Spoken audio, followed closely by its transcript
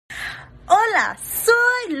Hola,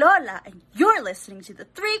 soy Lola, and you're listening to the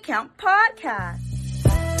 3 Count Podcast.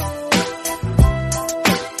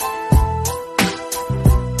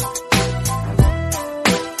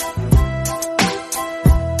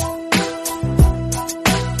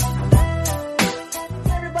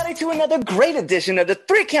 Everybody, to another great edition of the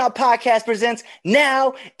 3 Count Podcast presents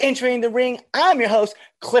Now Entering the Ring. I'm your host,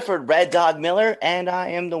 Clifford Red Dog Miller, and I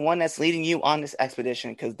am the one that's leading you on this expedition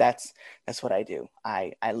because that's what I do.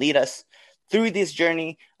 I lead us through this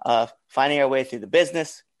journey of finding our way through the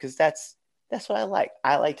business because that's what I like.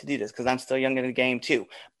 I like to do this because I'm still young in the game too.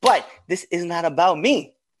 But this is not about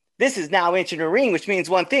me. This is Now Entering the Ring, which means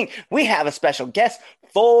one thing. We have a special guest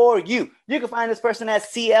for you. You can find this person at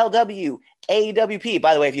CLW, AWP.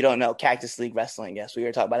 By the way, if you don't know, Cactus League Wrestling. Yes, we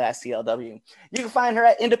were talking about that, CLW. You can find her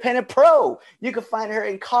at Independent Pro. You can find her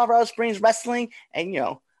in Colorado Springs Wrestling. And,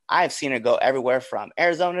 I've seen her go everywhere from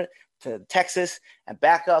Arizona to Texas and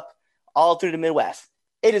back up all through the Midwest.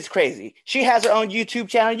 It is crazy. She has her own YouTube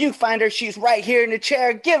channel. You can find her. She's right here in the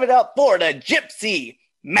chair. Give it up for the GYPSY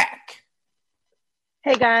Mac.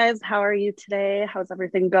 Hey guys, how are you today? How's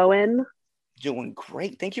everything going? Doing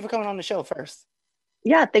great. Thank you for coming on the show first.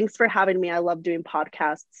 Yeah, thanks for having me. I love doing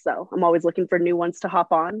podcasts, so I'm always looking for new ones to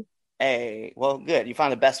hop on. Hey, well, good. You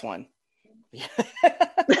found the best one.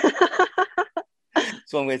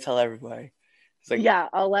 That's one way to tell everybody. It's like, yeah,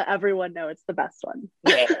 I'll let everyone know it's the best one.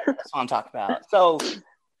 Yeah, that's what I'm talking about. So,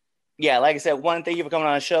 yeah, like I said, one, thank you for coming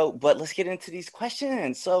on the show, but let's get into these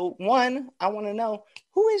questions. So, one, I want to know,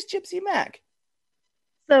 who is GYPSY Mac?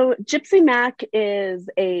 So GYPSY Mac is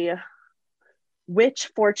a witch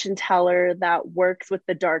fortune teller that works with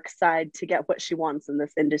the dark side to get what she wants in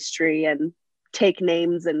this industry and take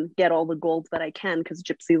names and get all the gold that I can because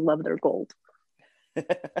gypsies love their gold.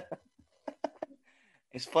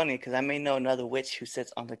 It's funny because I may know another witch who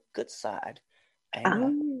sits on the good side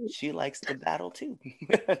and she likes to battle too.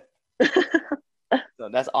 So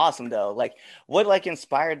that's awesome though. Like, what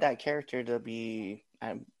inspired that character to be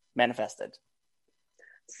manifested?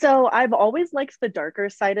 So I've always liked the darker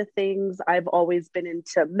side of things. I've always been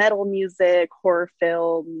into metal music, horror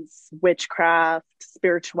films, witchcraft,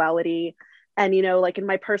 spirituality. And, in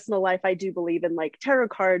my personal life, I do believe in tarot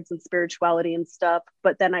cards and spirituality and stuff.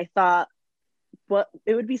 But then I thought,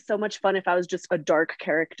 it would be so much fun if I was just a dark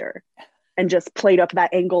character and just played up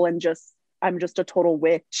that angle and I'm just a total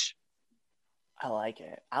witch. I like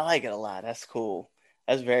it. I like it a lot. That's cool.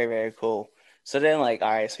 That's very, very cool. So then, all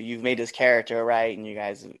right, so you've made this character, right? And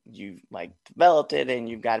you developed it and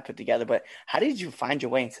you've got it put together. But how did you find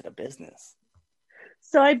your way into the business?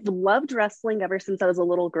 So I've loved wrestling ever since I was a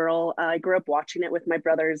little girl. I grew up watching it with my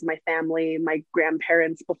brothers, my family, my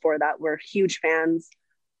grandparents before that were huge fans.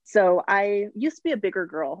 So I used to be a bigger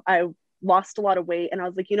girl. I lost a lot of weight and I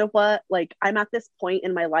was like, you know what? I'm at this point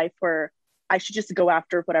in my life where I should just go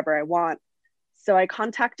after whatever I want. So I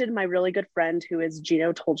contacted my really good friend who is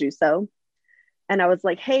Gino Told You So. And I was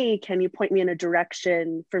like, hey, can you point me in a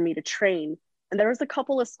direction for me to train? And there was a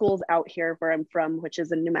couple of schools out here where I'm from, which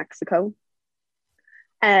is in New Mexico.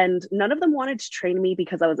 And none of them wanted to train me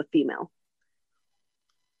because I was a female.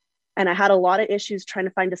 And I had a lot of issues trying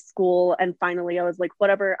to find a school. And finally, I was like,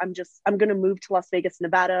 whatever, I'm going to move to Las Vegas,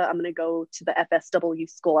 Nevada. I'm going to go to the FSW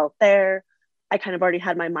school out there. I kind of already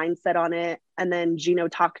had my mindset on it. And then Gino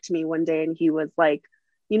talked to me one day and he was like,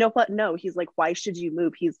 you know what? No, he's like, why should you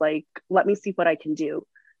move? He's like, let me see what I can do.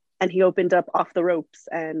 And he opened up Off the Ropes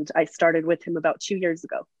and I started with him about 2 years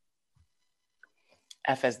ago.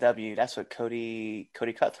 FSW, that's what Cody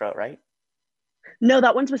Cutthroat, right? No,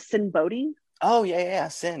 that one's with Sin Bodhi. Oh, yeah,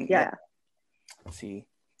 Sin. Yeah. See,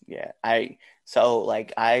 yeah. I've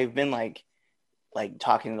been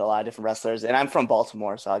talking to a lot of different wrestlers and I'm from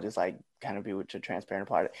Baltimore, so I'll just kind of be with the transparent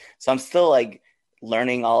part. So I'm still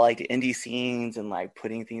learning all the indie scenes and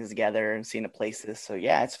putting things together and seeing the places. So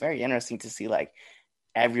yeah, it's very interesting to see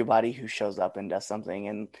everybody who shows up and does something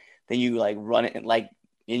and then you run it and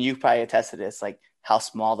you probably attested to this, how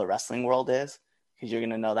small the wrestling world is because you're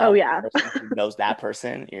gonna know that person who knows that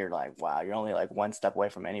person. You're wow, you're only one step away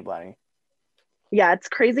from anybody. Yeah, it's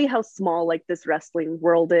crazy how small this wrestling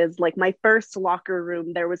world is. My first locker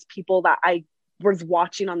room, there was people that I was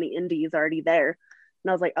watching on the indies already there.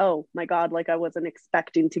 And I was like, oh my God, I wasn't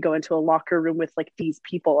expecting to go into a locker room with these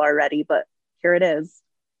people already, but here it is.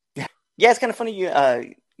 Yeah, it's kind of funny.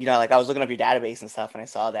 I was looking up your database and stuff and I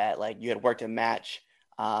saw that you had worked a match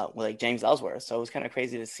with James Ellsworth. So it was kind of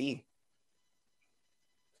crazy to see.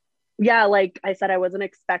 Yeah, like I said, I wasn't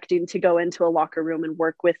expecting to go into a locker room and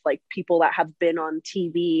work with people that have been on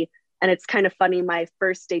TV. And it's kind of funny. My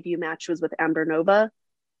first debut match was with Amber Nova.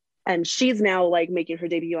 And she's now like making her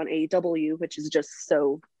debut on AEW, which is just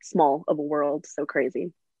so small of a world, so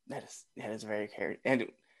crazy. That is very crazy. And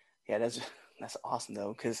yeah, that's awesome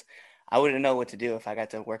though, because I wouldn't know what to do if I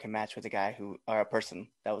got to work a match with a guy or a person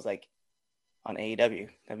that was like on AEW.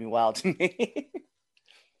 That'd be wild to me.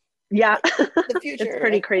 Yeah. The future. It's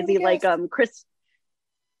pretty crazy. Like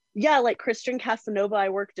like Christian Casanova, I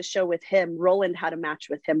worked a show with him. Roland had a match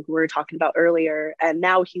with him who we were talking about earlier, and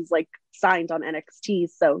now he's like signed on NXT.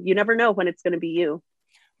 So you never know when it's going to be you.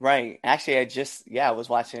 Right. Actually, I was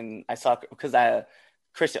watching. I saw because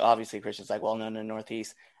Christian's like well known in the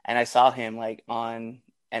Northeast, and I saw him like on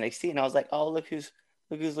NXT, and I was like, oh look who's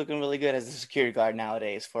looking really good as a security guard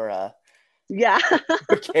nowadays for Yeah.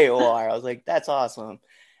 for KOR. I was like, that's awesome.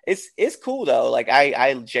 It's cool though. Like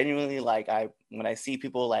I genuinely like when I see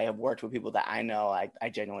people like I've worked with people that I know, I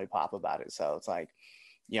genuinely pop about it. So it's like,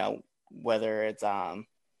 whether it's like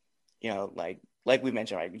we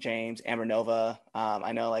mentioned, right, James, Amber Nova.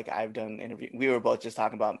 I know like I've done interview. We were both just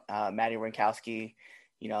talking about Maddie Rinkowski.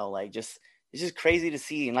 Like it's just crazy to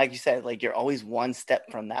see. And like you said, like you're always one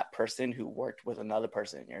step from that person who worked with another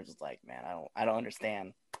person. You're just like, man, I don't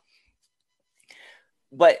understand.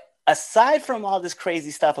 But aside from all this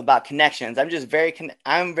crazy stuff about connections,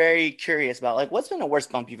 I'm very curious about like what's been the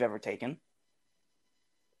worst bump you've ever taken?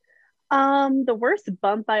 The worst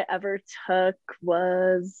bump I ever took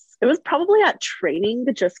it was probably at training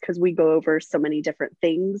just because we go over so many different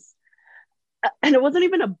things. And it wasn't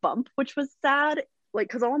even a bump, which was sad. Like,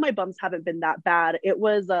 because all of my bumps haven't been that bad. It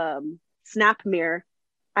was snap mirror.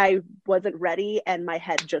 I wasn't ready and my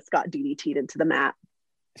head just got DDT'd into the mat.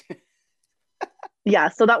 Yeah,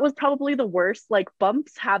 so that was probably the worst. Like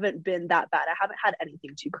bumps haven't been that bad. I haven't had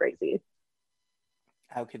anything too crazy.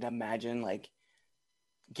 I could imagine like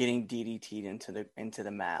getting DDT'd into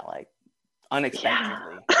the mat like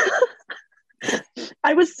unexpectedly. Yeah.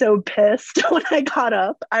 I was so pissed when I got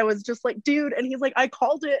up. I was just like, dude, and he's like, I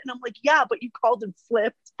called it, and I'm like, yeah, but you called and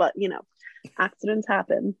slipped. But accidents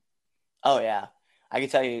happen. Oh yeah, I can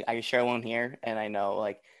tell you, I can share one here, and I know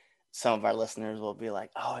like some of our listeners will be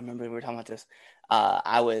like, oh, I remember we were talking about this.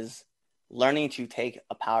 I was learning to take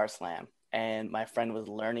a power slam, and my friend was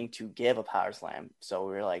learning to give a power slam. So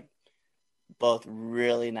we were like both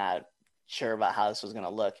really not sure about how this was going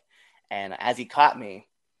to look. And as he caught me,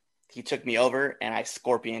 he took me over and I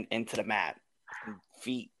scorpioned into the mat,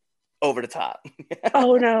 feet over the top.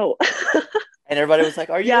 Oh no. And everybody was like,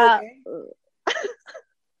 are you okay?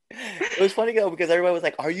 It was funny though, because everybody was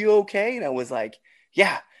like, are you okay? And I was like,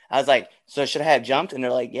 yeah. I was like, so should I have jumped? And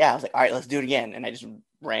they're like, yeah. I was like, all right, let's do it again. And I just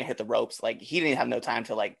hit the ropes. Like he didn't have no time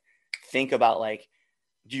to like think about like,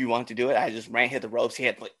 do you want to do it? I just hit the ropes. He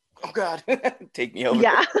had like, oh God, take me over.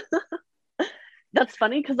 Yeah. That's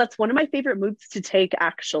funny because that's one of my favorite moves to take,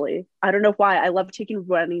 actually. I don't know why. I love taking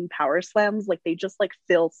running power slams. Like they just like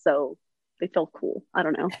they feel cool. I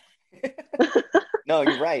don't know. No,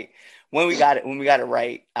 you're right. When we got it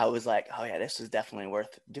right, I was like, oh yeah, this was definitely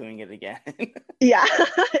worth doing it again. Yeah,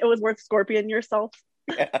 it was worth scorpion yourself.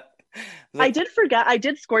 Yeah. Like, I did forget. I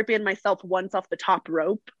did scorpion myself once off the top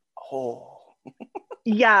rope. Oh.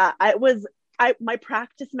 Yeah, my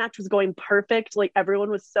practice match was going perfect. Like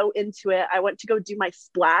everyone was so into it. I went to go do my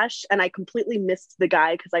splash and I completely missed the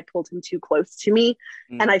guy because I pulled him too close to me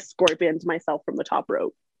and I scorpioned myself from the top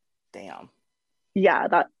rope. Damn. Yeah,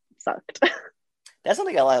 that sucked. That's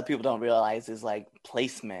something a lot of people don't realize is like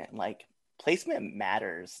placement. Like placement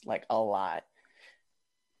matters like a lot.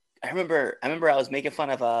 I remember I was making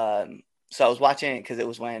fun of so I was watching it because it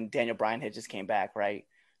was when Daniel Bryan had just came back, right?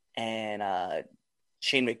 And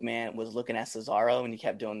Shane McMahon was looking at Cesaro and he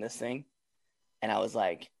kept doing this thing. And I was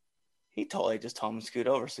like, he totally just told him to scoot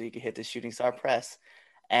over so he could hit the shooting star press.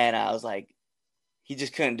 And I was like, he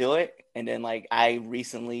just couldn't do it. And then like I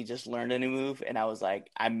recently just learned a new move and I was like,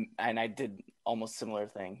 I did almost similar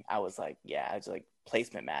thing. I was like, yeah, it's like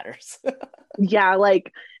placement matters. Yeah,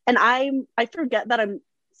 like, and I forget that I'm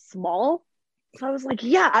small. So I was like,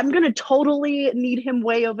 yeah, I'm gonna totally need him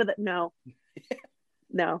way over the no.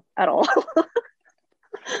 No, at all.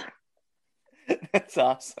 That's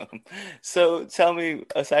awesome. So tell me,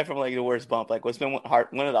 aside from like the worst bump, like what's been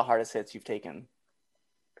one of the hardest hits you've taken?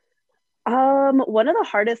 One of the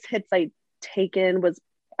hardest hits I taken was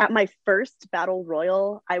at my first battle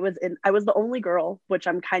royal. I was the only girl, which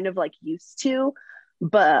I'm kind of like used to,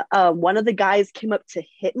 but one of the guys came up to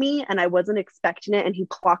hit me and I wasn't expecting it and he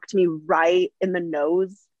clocked me right in the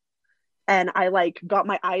nose. And I like got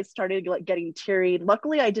my eyes started like getting teary.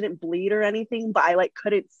 Luckily I didn't bleed or anything, but I like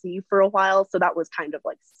couldn't see for a while. So that was kind of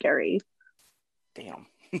like scary. Damn.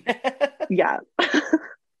 Yeah.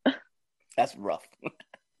 That's rough.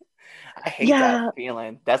 I hate that Yeah.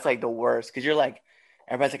 feeling. That's like the worst because you're like,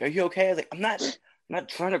 everybody's like, "Are you okay?" I was like, I'm not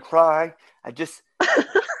trying to cry. I just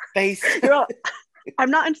face. You're all,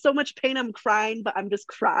 I'm not in so much pain, I'm crying, but I'm just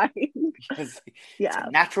crying. It's a Yeah.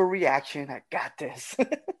 natural reaction. I got this.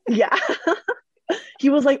 Yeah. He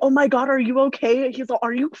was like, "Oh my God, are you okay?" He's like,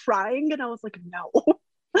 "Are you crying?" And I was like, "No."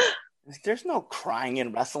 There's no crying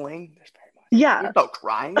in wrestling. There's very much. Yeah. There's no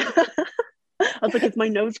crying. I was like, "Is my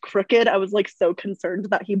nose crooked?" I was like so concerned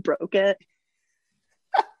that he broke it.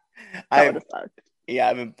 That would I have sucked. Yeah,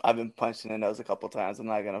 I've been punched in the nose a couple times. I'm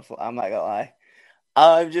not gonna lie.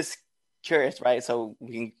 I'm just curious, right? So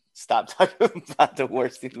we can stop talking about the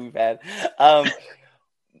worst things we've had. Um,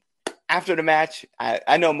 After the match,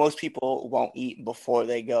 I know most people won't eat before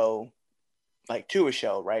they go like to a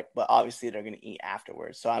show, right? But obviously they're gonna eat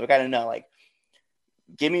afterwards. So I've got to know, like,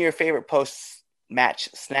 give me your favorite post match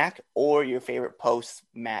snack or your favorite post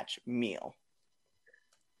match meal.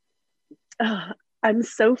 Ugh, I'm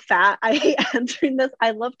so fat. I hate answering this.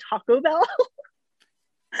 I love Taco Bell.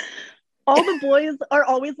 All the boys are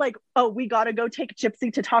always like, "Oh, we gotta go take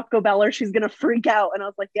Gypsy to Taco Bell or she's gonna freak out." And I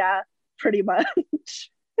was like, "Yeah, pretty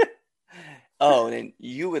much." Oh, then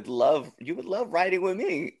you would love riding with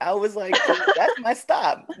me. I was like, that's my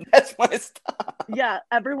stop. That's my stop. Yeah,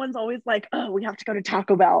 everyone's always like, "Oh, we have to go to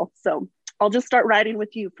Taco Bell." So I'll just start riding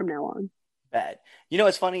with you from now on. Bad. You know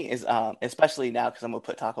what's funny is especially now because I'm gonna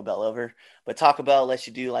put Taco Bell over, but Taco Bell lets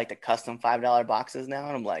you do like the custom $5 boxes now,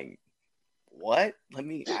 and I'm like, what? I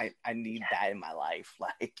need that in my life.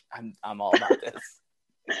 Like I'm all about this.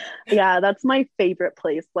 Yeah, that's my favorite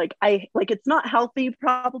place. Like I like it's not healthy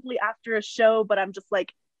probably after a show, but I'm just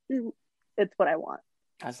like, it's what I want.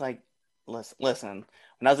 I was like, listen.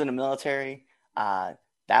 When I was in the military, that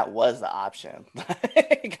was the option.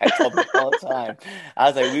 Like, I told people all the time. I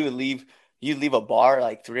was like, we would leave. You leave a bar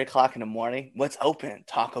like 3 o'clock in the morning. What's open?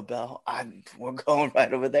 Taco Bell. We're going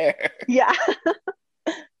right over there. Yeah.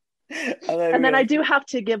 I'm not even And then I gonna. do have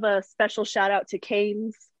to give a special shout out to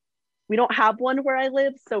Canes. We don't have one where I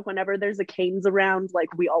live, so whenever there's a Canes around,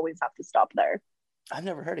 like we always have to stop there. I've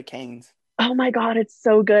never heard of Canes. Oh my God, it's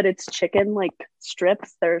so good. It's chicken like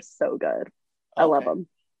strips. They're so good. I love Okay. them.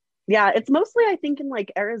 Yeah, it's mostly I think in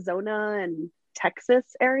like Arizona and Texas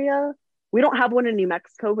area. We don't have one in New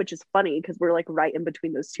Mexico, which is funny because we're like right in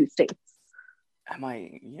between those two states. I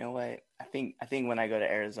might. You know what? I think when I go to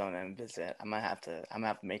Arizona and visit, I'm gonna have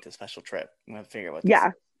to make the special trip. I'm gonna figure out what this is.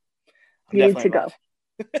 Yeah, I'm you need definitely to go. about.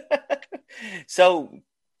 So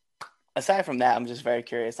aside from that, I'm just very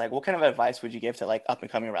curious. Like, what kind of advice would you give to like up and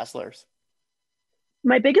coming wrestlers?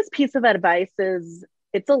 My biggest piece of advice is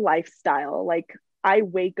it's a lifestyle. Like I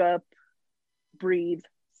wake up, breathe,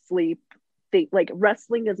 sleep, think like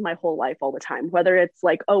wrestling is my whole life all the time. Whether it's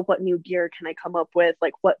like, oh, what new gear can I come up with?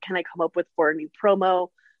 Like, what can I come up with for a new promo?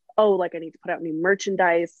 Oh, like I need to put out new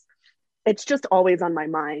merchandise. It's just always on my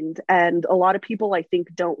mind. And a lot of people, I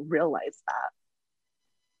think, don't realize that.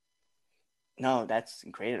 No, that's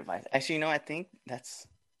great advice. Actually, I think that's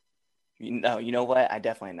you know what? I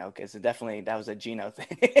definitely know because that was a Gino thing.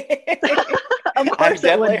 Of I've course,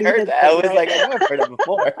 it would definitely be heard his that. I thing, was right? like, I know I've heard it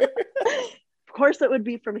before. Of course, it would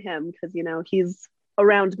be from him because, he's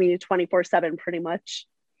around me 24/7 pretty much.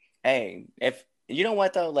 Hey, if you know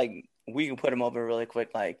what though, like we can put him over really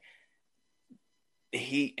quick. Like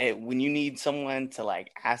when you need someone to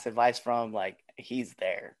like ask advice from, like he's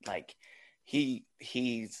there. Like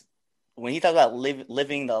he's when he talks about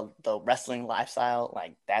living the wrestling lifestyle,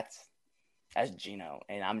 like that's Gino,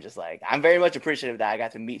 and I'm just like I'm very much appreciative that I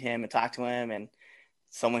got to meet him and talk to him, and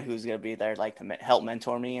someone who's gonna be there like to help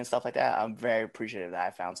mentor me and stuff like that. I'm very appreciative that I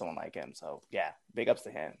found someone like him. So yeah, big ups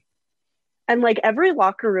to him. And like every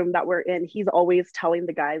locker room that we're in, he's always telling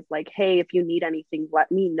the guys, like, hey, if you need anything,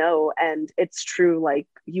 let me know. And it's true. Like,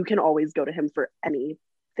 you can always go to him for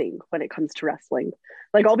anything when it comes to wrestling.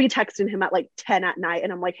 Like, I'll be texting him at like 10 at night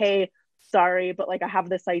and I'm like, hey, sorry, but like, I have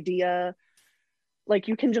this idea. Like,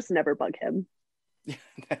 you can just never bug him.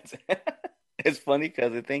 That's it's funny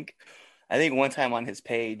because I think one time on his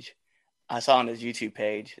page, I saw on his YouTube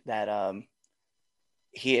page that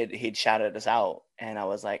he'd shouted us out, and I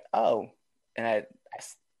was like, oh, and I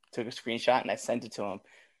took a screenshot and I sent it to him.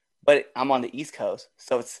 But I'm on the East Coast,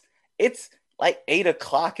 so it's like 8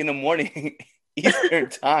 o'clock in the morning Eastern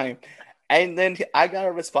time, and then I got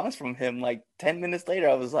a response from him like 10 minutes later.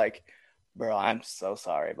 I was like, bro, I'm so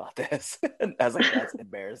sorry about this. I was like, that's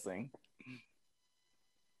embarrassing.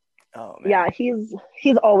 Oh man. Yeah,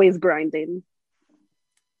 he's always grinding.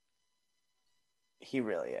 He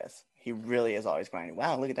really is. He really is always grinding.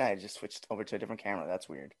 Wow, look at that. I just switched over to a different camera. That's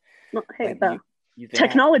weird. Well, hey, Like the you think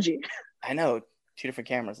technology. I know two different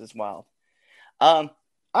cameras is wild. Um,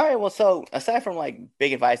 All right. Well, so aside from like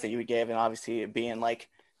big advice that you would give, and obviously it being like,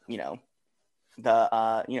 you know,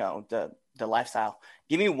 the lifestyle,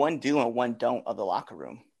 give me one do and one don't of the locker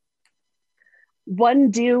room. One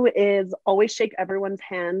do is always shake everyone's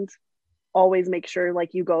hand. Always make sure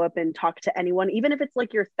like you go up and talk to anyone, even if it's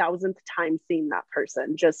like your thousandth time seeing that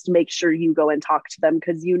person. Just make sure you go and talk to them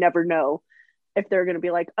because you never know if they're going to be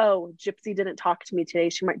like, oh, Gypsy didn't talk to me today.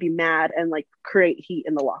 She might be mad and like create heat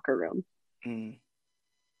in the locker room. Mm.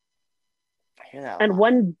 I hear that a And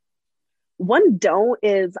lot. one don't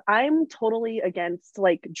is I'm totally against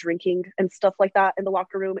like drinking and stuff like that in the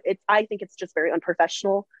locker room. I think it's just very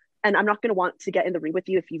unprofessional. And I'm not going to want to get in the ring with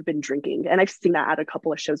you if you've been drinking. And I've seen that at a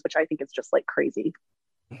couple of shows, which I think is just like crazy.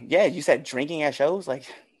 Yeah, you said drinking at shows, like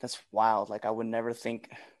that's wild. Like I would never think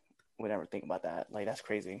about that. Like that's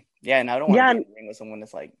crazy. Yeah, and I don't want to Yeah, be in the ring with someone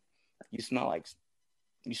that's like, you smell like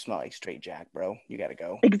you smell like straight Jack, bro. You gotta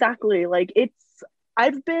go. exactly.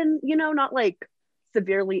 I've been, not like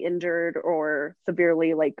severely injured or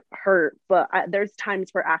severely like hurt, but there's times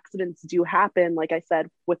where accidents do happen. Like I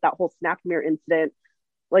said, with that whole snap mirror incident,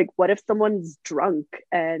 like what if someone's drunk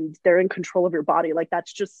and they're in control of your body? Like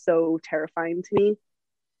that's just so terrifying to me.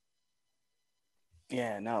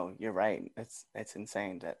 Yeah, no, you're right. It's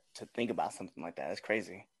insane to think about something like that. It's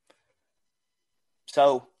crazy.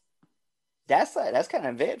 So that's kind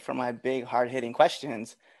of it for my big hard hitting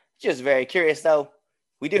questions. Just very curious though.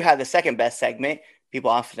 We do have the second best segment. People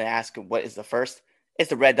often ask what is the first.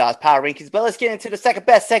 It's the Red Dogs Power Rankings, but let's get into the second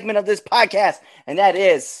best segment of this podcast, and that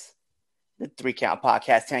is the 3 Count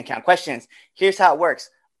Podcast 10 count questions. Here's how it works.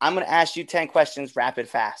 I'm going to ask you 10 questions, rapid,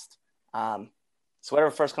 fast. So whatever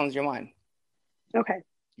first comes to your mind. Okay.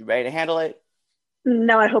 You ready to handle it?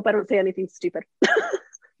 No, I hope I don't say anything stupid.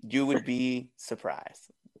 You would be surprised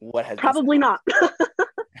what has been Probably not.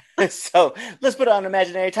 said. So let's put on an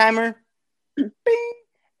imaginary timer. Bing.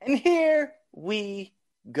 And here we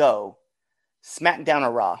go. SmackDown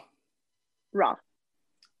or Raw? Raw.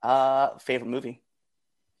 Favorite movie?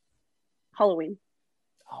 Halloween.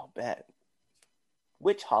 Oh, bet.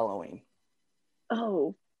 Which Halloween?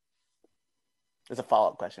 Oh, There's a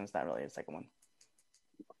follow-up question. It's not really a second one.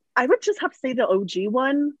 I would just have to say the OG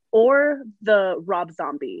one or the Rob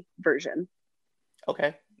Zombie version.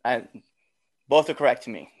 Okay. Both are correct to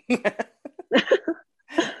me.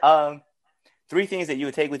 3 things that you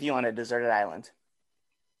would take with you on a deserted island.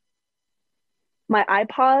 My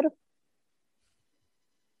iPod,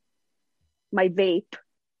 my vape,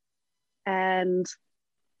 and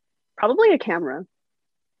probably a camera.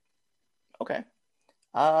 Okay.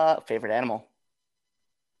 Favorite animal?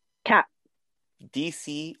 Cat.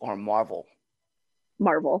 DC or Marvel?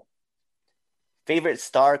 Marvel. Favorite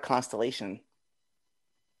star constellation?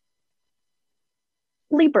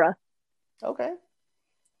 Libra. Okay.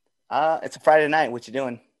 It's a Friday night. What you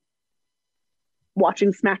doing?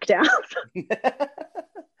 Watching SmackDown.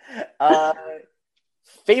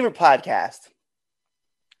 Favorite podcast?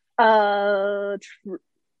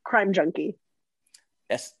 Crime Junkie.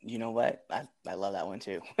 Yes, you know what? I love that one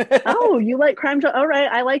too. Oh, you like Crime Junkie? All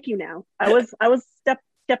right, I like you now. I was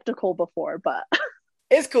skeptical before, but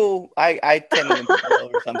It's cool. I tend to win people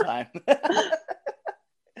over sometime.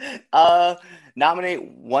 Nominate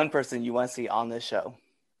one person you want to see on this show.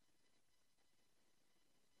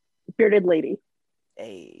 bearded lady.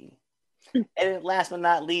 Hey. And last but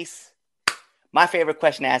not least, my favorite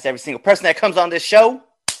question to ask every single person that comes on this show.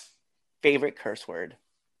 Favorite curse word.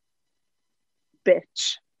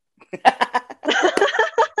 Bitch.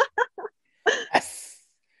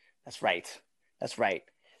 That's right. That's right.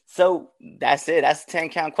 So that's it. That's 10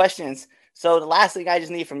 count questions. So the last thing I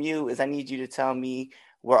just need from you is I need you to tell me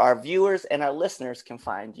where our viewers and our listeners can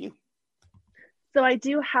find you. So I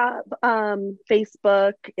do have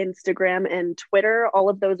Facebook, Instagram, and Twitter. All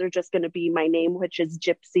of those are just going to be my name, which is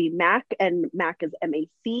Gypsy Mac, and Mac is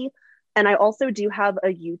MAC. And I also do have a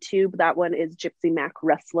YouTube. That one is Gypsy Mac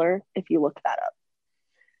Wrestler, if you look that up.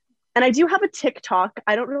 And I do have a TikTok.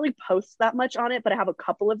 I don't really post that much on it, but I have a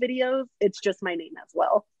couple of videos. It's just my name as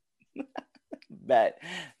well. Bet.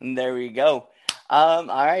 And there we go. All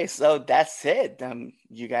right, so that's it.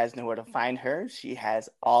 You guys know where to find her. She has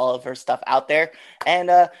all of her stuff out there. And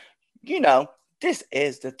this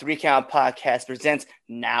is the 3 Count Podcast presents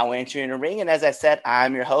Now Entering the Ring. And as I said,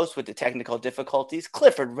 I'm your host with the technical difficulties,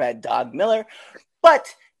 Clifford Red Dog Miller.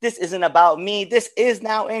 But this isn't about me. This is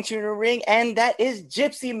Now Entering the Ring, and that is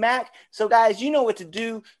Gypsy Mac. So guys, you know what to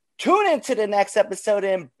do. Tune into the next episode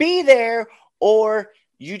and be there, or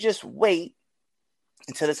you just wait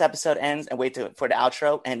until this episode ends and wait for the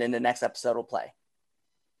outro, and then the next episode will play.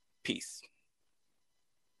 Peace.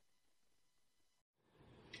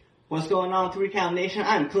 What's going on, 3 Count Nation?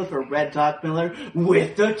 I'm Clifford Red Dog Miller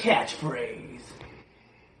with the catchphrase.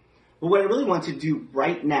 But what I really want to do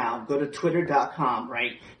right now, go to twitter.com,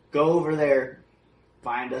 right? Go over there,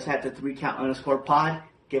 find us at the 3count_pod,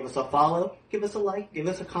 give us a follow, give us a like, give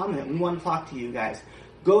us a comment. We want to talk to you guys.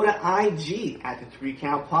 Go to IG at the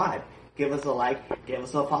 3Count Pod. Give us a like, give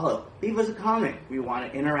us a follow, leave us a comment. We want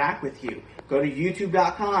to interact with you. Go to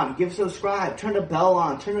youtube.com, give us a subscribe, turn the bell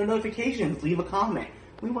on, turn the notifications, leave a comment.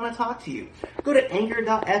 We want to talk to you. Go to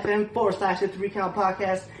anchor.fm/the 3Count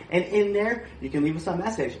Podcast, and in there, you can leave us a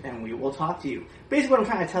message, and we will talk to you. Basically, what I'm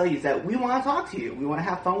trying to tell you is that we want to talk to you. We want to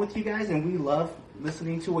have fun with you guys, and we love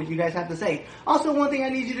listening to what you guys have to say. Also, one thing I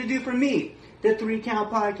need you to do for me, the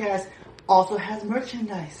 3Count Podcast also has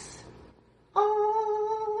merchandise.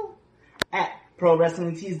 Oh! At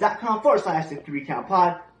ProWrestlingTees.com/the 3Count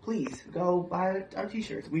Pod. Please go buy our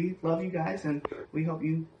t-shirts. We love you guys, and we hope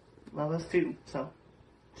you love us too. So,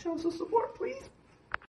 show us some support, please.